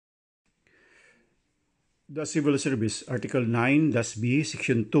The Civil Service, Article 9-B,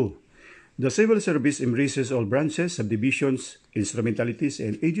 Section 2. The Civil Service embraces all branches, subdivisions, instrumentalities,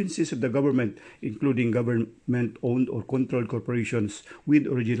 and agencies of the government, including government-owned or controlled corporations with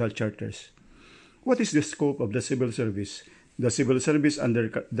original charters. What is the scope of the Civil Service? The Civil Service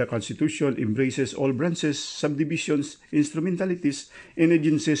under the Constitution embraces all branches, subdivisions, instrumentalities, and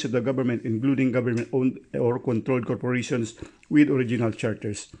agencies of the government, including government-owned or controlled corporations with original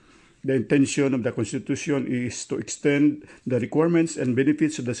charters. The intention of the Constitution is to extend the requirements and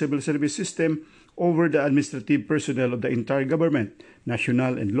benefits of the civil service system over the administrative personnel of the entire government,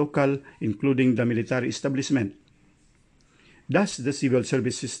 national and local, including the military establishment. Does the civil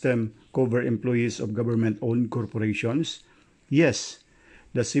service system cover employees of government-owned corporations? Yes.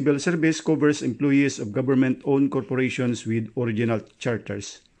 The civil service covers employees of government-owned corporations with original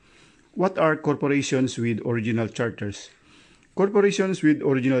charters. What are corporations with original charters? Corporations with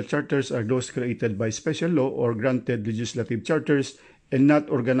original charters are those created by special law or granted legislative charters and not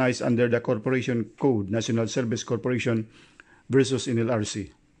organized under the Corporation Code, National Service Corporation versus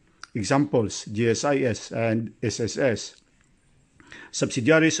NLRC. Examples, GSIS and SSS.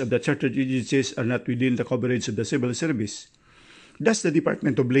 Subsidiaries of the chartered agencies are not within the coverage of the civil service. Does the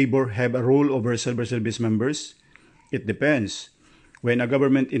Department of Labor have a role over civil service members? It depends. When a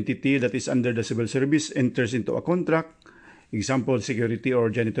government entity that is under the civil service enters into a contract, example, security or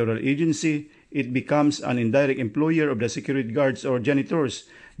janitorial agency, it becomes an indirect employer of the security guards or janitors.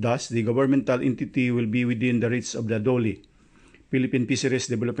 Thus, the governmental entity will be within the reach of the DOLE, Philippine Fisheries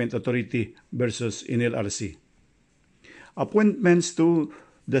Development Authority versus NLRC. Appointments to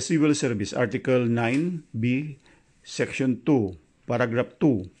the Civil Service, Article 9-B, Section 2, Paragraph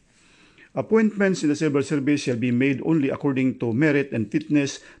 2. Appointments in the civil service shall be made only according to merit and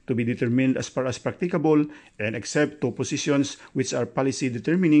fitness to be determined as far as practicable and except to positions which are policy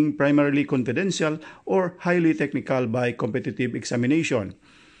determining, primarily confidential, or highly technical by competitive examination.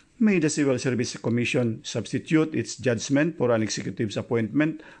 May the Civil Service Commission substitute its judgment for an executive's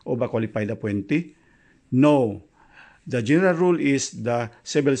appointment of a qualified appointee? No. The general rule is the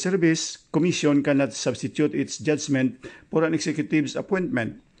Civil Service Commission cannot substitute its judgment for an executive's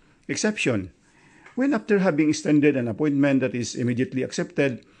appointment. Exception: when after having extended an appointment that is immediately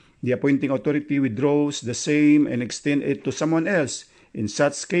accepted, the appointing authority withdraws the same and extends it to someone else. In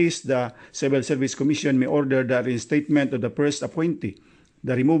such case, the Civil Service Commission may order the reinstatement of the first appointee.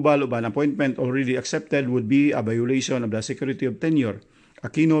 The removal of an appointment already accepted would be a violation of the security of tenure.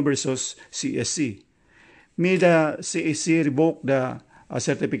 Aquino versus CSC. May the CAC revoke the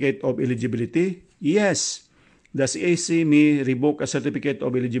certificate of eligibility? Yes. The CAC may revoke a certificate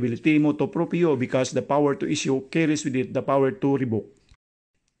of eligibility motu proprio because the power to issue carries with it the power to revoke.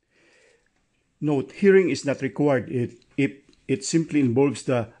 Note, hearing is not required if it simply involves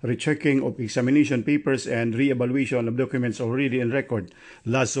the rechecking of examination papers and re-evaluation of documents already in record.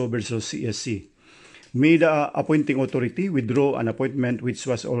 Lasso versus CSC. May the appointing authority withdraw an appointment which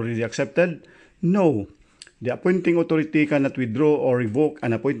was already accepted? No. The appointing authority cannot withdraw or revoke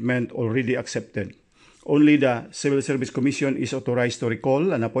an appointment already accepted. Only the Civil Service Commission is authorized to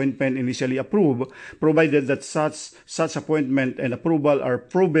recall an appointment initially approved, provided that such appointment and approval are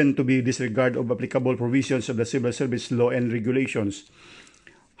proven to be disregard of applicable provisions of the Civil Service law and regulations.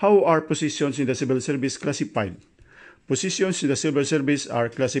 How are positions in the Civil Service classified? Positions in the Civil Service are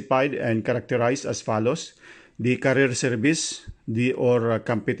classified and characterized as follows: the career service, or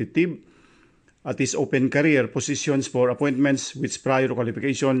competitive. At is open career, positions for appointments which prior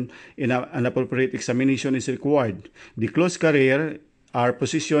qualification in an appropriate examination is required. The closed career are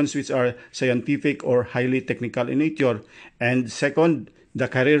positions which are scientific or highly technical in nature. And second, the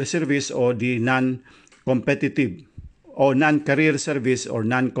career service or the non-competitive, or non-career service or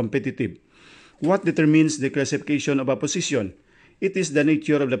non-competitive. What determines the classification of a position? It is the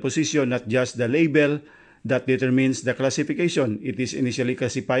nature of the position, not just the label, that determines the classification. It is initially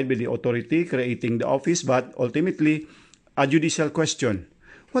classified by the authority creating the office, but ultimately a judicial question.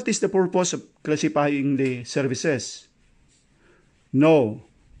 What is the purpose of classifying the services? No.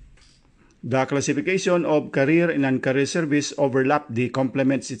 The classification of career and non-career service overlap and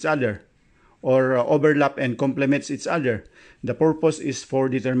complements each other. The purpose is for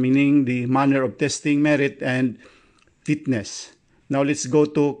determining the manner of testing merit and fitness. Now let's go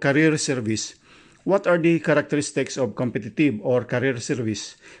to career service. What are the characteristics of competitive or career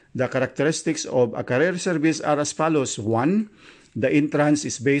service? The characteristics of a career service are as follows. 1. The entrance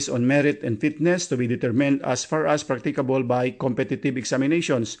is based on merit and fitness to be determined as far as practicable by competitive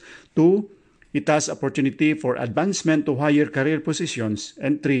examinations. 2. It has opportunity for advancement to higher career positions.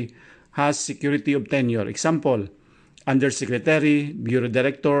 And 3. Has security of tenure. Example, Undersecretary, Bureau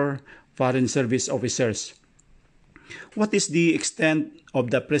Director, Foreign Service Officers. What is the extent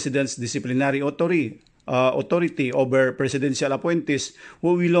of the President's disciplinary authority over presidential appointees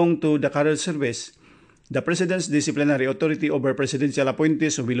who belong to the career service? The President's disciplinary authority over presidential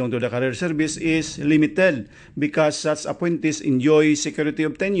appointees who belong to the career service is limited because such appointees enjoy security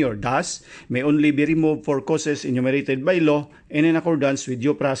of tenure, thus may only be removed for causes enumerated by law and in accordance with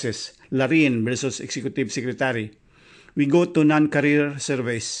due process. Larin versus Executive Secretary. We go to non-career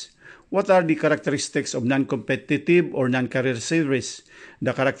service. What are the characteristics of non-competitive or non-career service?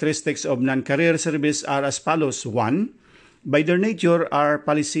 The characteristics of non-career service are as follows. 1. By their nature are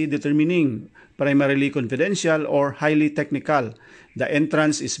policy determining, primarily confidential or highly technical. The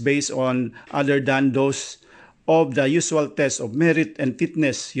entrance is based on other than those of the usual tests of merit and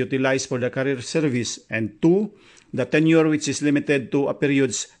fitness utilized for the career service. And 2. The tenure which is limited to a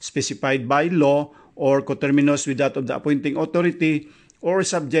periods specified by law or coterminous with that of the appointing authority or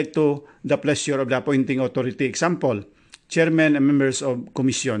subject to the pleasure of the appointing authority. Example, chairmen and members of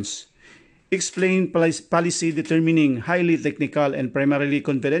commissions. Explain policy determining, highly technical and primarily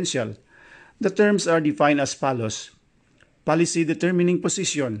confidential. The terms are defined as follows. Policy determining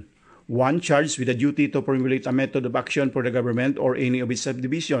position. 1. Charged with the duty to formulate a method of action for the government or any of its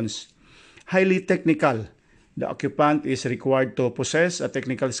subdivisions. Highly technical. The occupant is required to possess a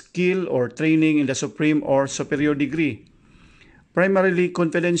technical skill or training in the supreme or superior degree. Primarily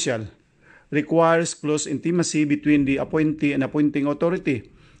confidential. Requires close intimacy between the appointee and appointing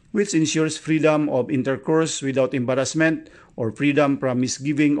authority, which ensures freedom of intercourse without embarrassment or freedom from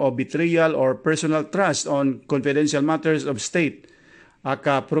misgiving or betrayal or personal trust on confidential matters of state,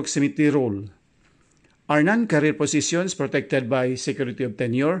 aka proximity rule. Are non-career positions protected by security of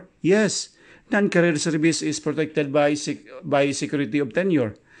tenure? Yes, non-career service is protected by security of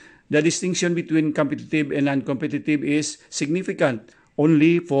tenure. The distinction between competitive and non-competitive is significant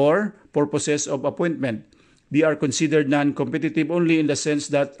only for purposes of appointment. They are considered non-competitive only in the sense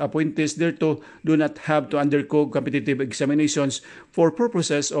that appointees thereto do not have to undergo competitive examinations for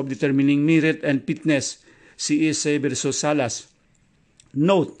purposes of determining merit and fitness. CEC versus Salas.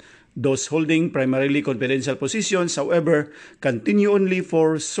 Note, those holding primarily confidential positions, however, continue only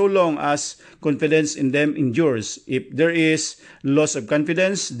for so long as confidence in them endures. If there is loss of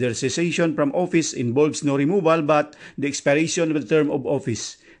confidence, their cessation from office involves no removal but the expiration of the term of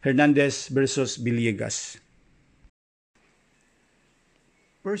office. Hernandez versus Villegas.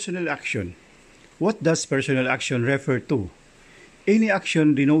 Personal action. What does personal action refer to? Any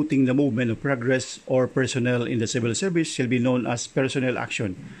action denoting the movement of progress or personnel in the civil service shall be known as personal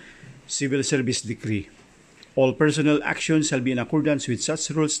action. Civil Service Decree. All personal actions shall be in accordance with such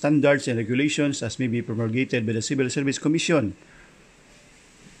rules, standards, and regulations as may be promulgated by the Civil Service Commission.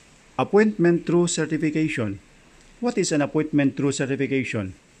 Appointment through certification. What is an appointment through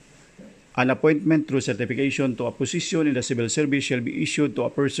certification? An appointment through certification to a position in the civil service shall be issued to a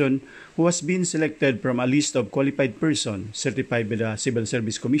person who has been selected from a list of qualified persons certified by the Civil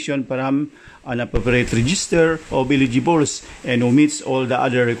Service Commission from an appropriate register of eligibles and who meets all the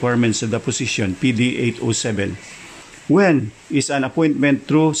other requirements of the position, PD 807. When is an appointment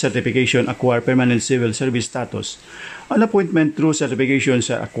through certification acquire permanent civil service status? An appointment through certification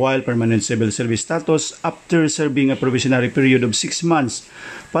shall acquire permanent civil service status after serving a probationary period of 6 months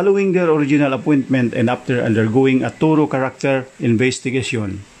following their original appointment and after undergoing a thorough character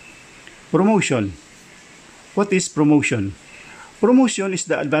investigation. Promotion. What is promotion? Promotion is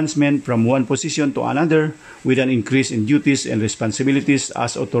the advancement from one position to another with an increase in duties and responsibilities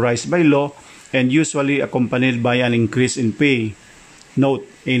as authorized by law and usually accompanied by an increase in pay. Note,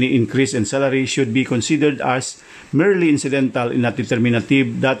 any increase in salary should be considered as merely incidental and not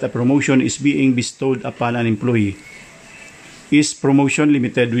determinative that a promotion is being bestowed upon an employee. Is promotion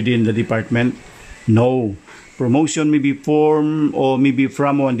limited within the department? No. Promotion may be from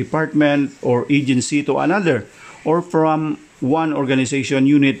one department or agency to another, or from one organization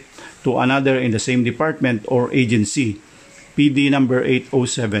unit to another in the same department or agency. PD number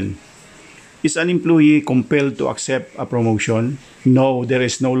 807. Is an employee compelled to accept a promotion? No, there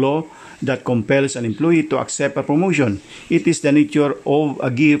is no law that compels an employee to accept a promotion. It is the nature of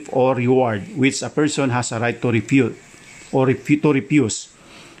a gift or reward which a person has a right to refuse.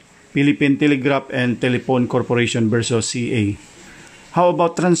 Philippine Telegraph and Telephone Corporation versus CA. How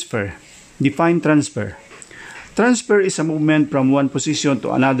about transfer? Define transfer. Transfer is a movement from one position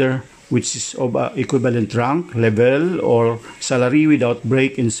to another which is of equivalent rank, level, or salary without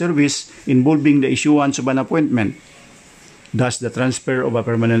break in service involving the issuance of an appointment. Thus, the transfer of a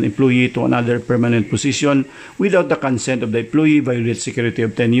permanent employee to another permanent position without the consent of the employee violates security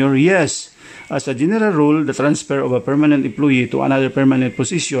of tenure? Yes. As a general rule, the transfer of a permanent employee to another permanent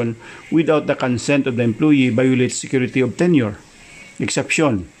position without the consent of the employee violates security of tenure.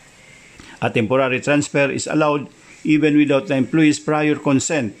 Exception: a temporary transfer is allowed even without the employee's prior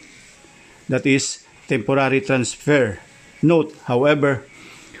consent. That is, temporary transfer. Note, however,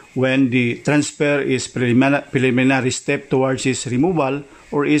 when the transfer is preliminary step towards his removal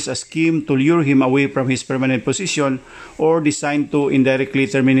or is a scheme to lure him away from his permanent position or designed to indirectly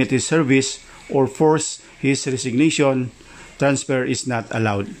terminate his service or force his resignation, transfer is not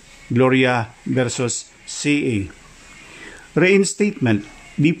allowed. Gloria versus CA. Reinstatement.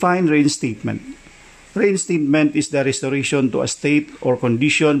 Define reinstatement. Reinstatement is the restoration to a state or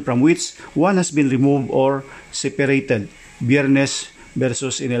condition from which one has been removed or separated. Viernes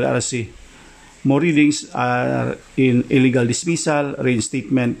versus NLRC. More readings are in illegal dismissal,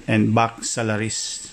 reinstatement, and back salaries.